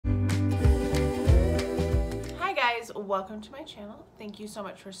guys, welcome to my channel. Thank you so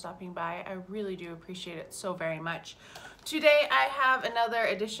much for stopping by. I really do appreciate it so very much. Today I have another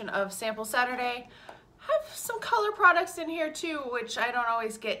edition of Sample Saturday. I have some color products in here too, which I don't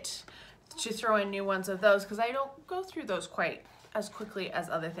always get to throw in new ones of those because I don't go through those quite as quickly as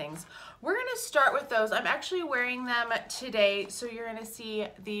other things. We're gonna start with those. I'm actually wearing them today, so you're gonna see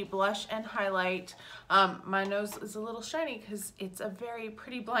the blush and highlight. My nose is a little shiny because it's a very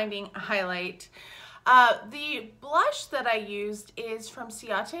pretty blinding highlight. The blush that I used is from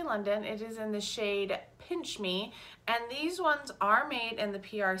Ciate London. It is in the shade Pinch Me, and these ones are made in the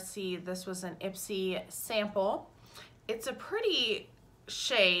PRC. This was an Ipsy sample. It's a pretty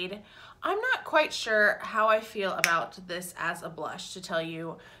shade. I'm not quite sure how I feel about this as a blush, to tell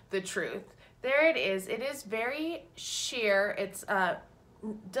you the truth. There it is. It is very sheer. It's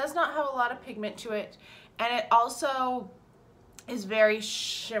does not have a lot of pigment to it, and it also is very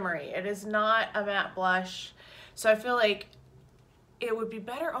shimmery. It is not a matte blush, so I feel like it would be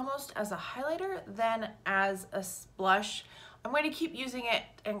better almost as a highlighter than as a blush. I'm going to keep using it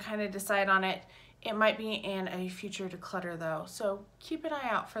and kind of decide on it. It might be in a future declutter though, so keep an eye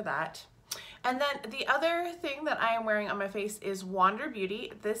out for that. And then the other thing that I am wearing on my face is Wander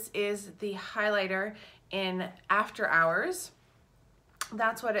Beauty. This is the highlighter in After Hours.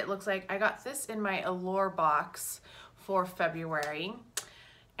 That's what it looks like. I got this in my Allure box for February.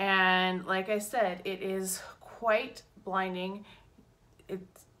 And like I said, it is quite blinding.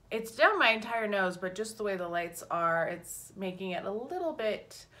 It's down my entire nose, but just the way the lights are, it's making it a little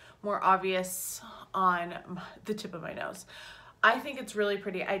bit more obvious on the tip of my nose. I think it's really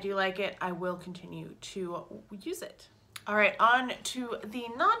pretty. I do like it. I will continue to use it. All right, on to the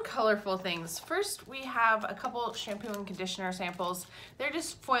non-colorful things. First, we have a couple shampoo and conditioner samples. They're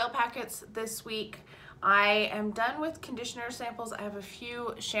just foil packets this week. I am done with conditioner samples. I have a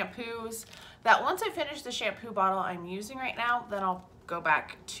few shampoos that once I finish the shampoo bottle I'm using right now, then I'll go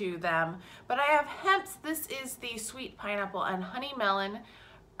back to them. But I have Hemp's. This is the Sweet Pineapple and Honey Melon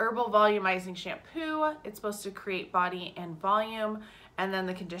Herbal Volumizing Shampoo. It's supposed to create body and volume. And then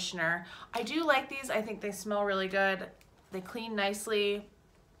the conditioner. I do like these. I think they smell really good. They clean nicely.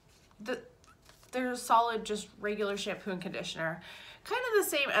 They're solid, just regular shampoo and conditioner. Kind of the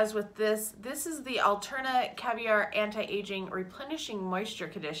same as with this. This is the Alterna Caviar Anti-Aging Replenishing Moisture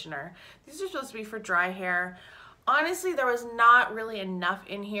Conditioner. These are supposed to be for dry hair. Honestly, there was not really enough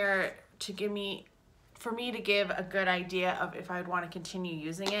in here to for me to give a good idea of if I would want to continue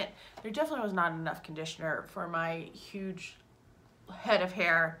using it. There definitely was not enough conditioner for my huge head of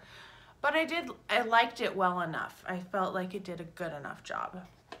hair, but I liked it well enough. I felt like it did a good enough job.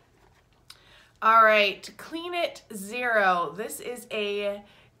 All right, Clean It Zero. This is a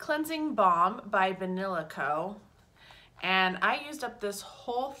cleansing balm by Vanilla Co. And I used up this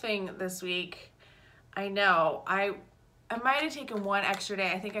whole thing this week. I know, I might have taken one extra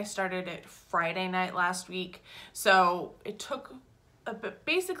day. I think I started it Friday night last week. So it took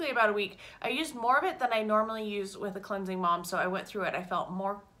basically about a week. I used more of it than I normally use with a cleansing balm. So I went through it. I felt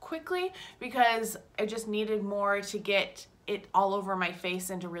more quickly because I just needed more to get it all over my face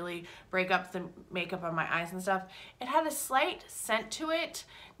and to really break up the makeup on my eyes and stuff. It had a slight scent to it.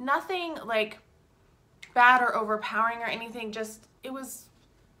 Nothing like bad or overpowering or anything. Just,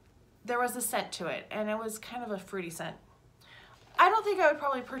 there was a scent to it, and it was kind of a fruity scent. I don't think I would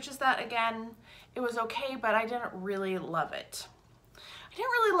probably purchase that again. It was okay, but I didn't really love it. I didn't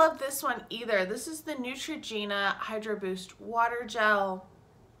really love this one either. This is the Neutrogena Hydro Boost Water Gel.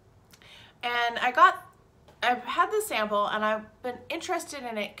 And I've had the sample and I've been interested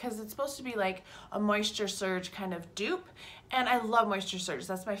in it because it's supposed to be like a Moisture Surge kind of dupe. And I love Moisture Surge.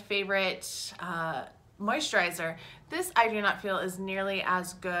 That's my favorite moisturizer. This I do not feel is nearly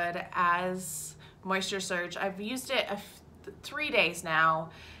as good as Moisture Surge. I've used it 3 days now,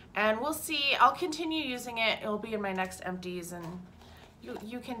 and we'll see. I'll continue using it. It'll be in my next empties, and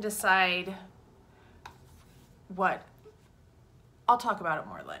you can decide what. I'll talk about it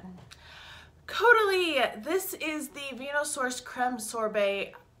more then. Caudalie. This is the Venosource Creme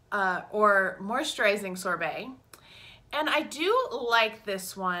Sorbet or Moisturizing Sorbet. And I do like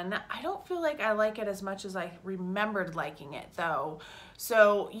this one. I don't feel like I like it as much as I remembered liking it though.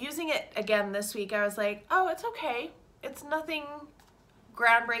 So using it again this week, I was like, oh, it's okay. It's nothing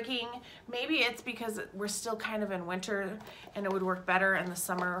groundbreaking. Maybe it's because we're still kind of in winter and it would work better in the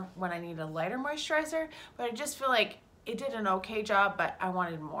summer when I need a lighter moisturizer. But I just feel like it did an okay job, but I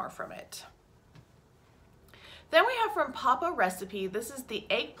wanted more from it. Then we have from Papa Recipe. This is the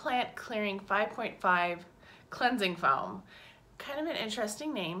Eggplant Clearing 5.5 Cleansing Foam. Kind of an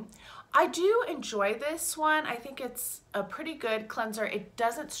interesting name. I do enjoy this one. I think it's a pretty good cleanser. It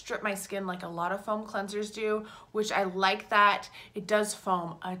doesn't strip my skin like a lot of foam cleansers do, which I like that. It does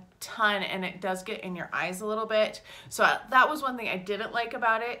foam a ton and it does get in your eyes a little bit. So that was one thing I didn't like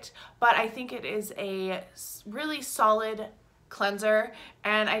about it, but I think it is a really solid cleanser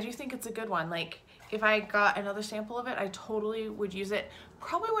and I do think it's a good one. Like if I got another sample of it, I totally would use it.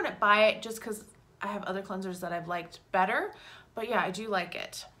 Probably wouldn't buy it just because I have other cleansers that I've liked better, but yeah, I do like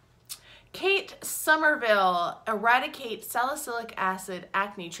it. Kate Somerville Eradicate Salicylic Acid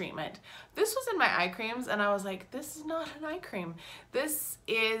Acne Treatment. This was in my eye creams and I was like, this is not an eye cream. This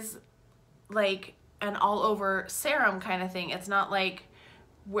is like an all over serum kind of thing. It's not like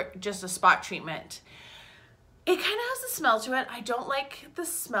just a spot treatment. It kind of has a smell to it. I don't like the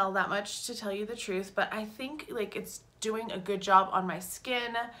smell that much, to tell you the truth, but I think like it's doing a good job on my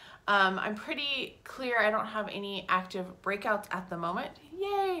skin. I'm pretty clear. I don't have any active breakouts at the moment.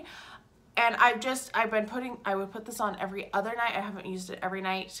 Yay! And I would put this on every other night. I haven't used it every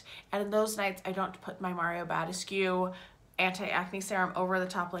night. And in those nights, I don't put my Mario Badescu anti-acne serum over the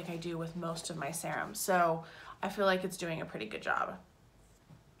top like I do with most of my serums. So I feel like it's doing a pretty good job.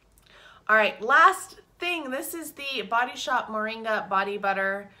 All right, last thing. This is the Body Shop Moringa Body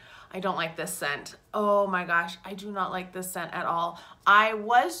Butter. I don't like this scent. Oh my gosh, I do not like this scent at all. I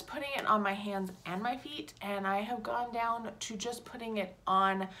was putting it on my hands and my feet, and I have gone down to just putting it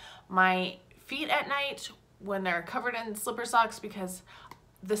on my feet at night when they're covered in slipper socks because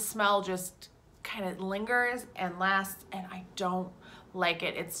the smell just kind of lingers and lasts, and I don't like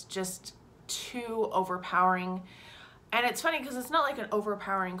it. It's just too overpowering. And it's funny because it's not like an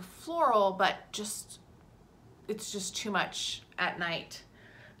overpowering floral, but it's just too much at night.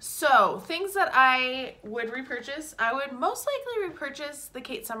 So things that I would repurchase, I would most likely repurchase the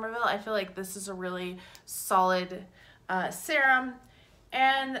Kate Somerville. I feel like this is a really solid serum.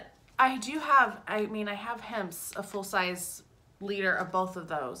 And I do have, I have Hemp's, a full-size liter of both of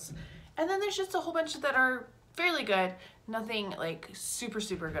those. And then there's just a whole bunch that are fairly good. Nothing like super,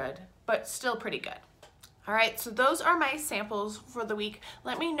 super good, but still pretty good. All right, so those are my samples for the week.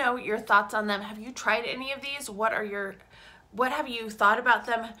 Let me know your thoughts on them. Have you tried any of these? What have you thought about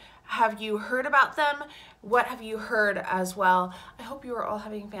them? Have you heard about them? What have you heard as well? I hope you are all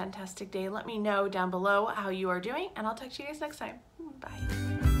having a fantastic day. Let me know down below how you are doing, and I'll talk to you guys next time.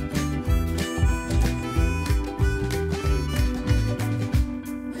 Bye.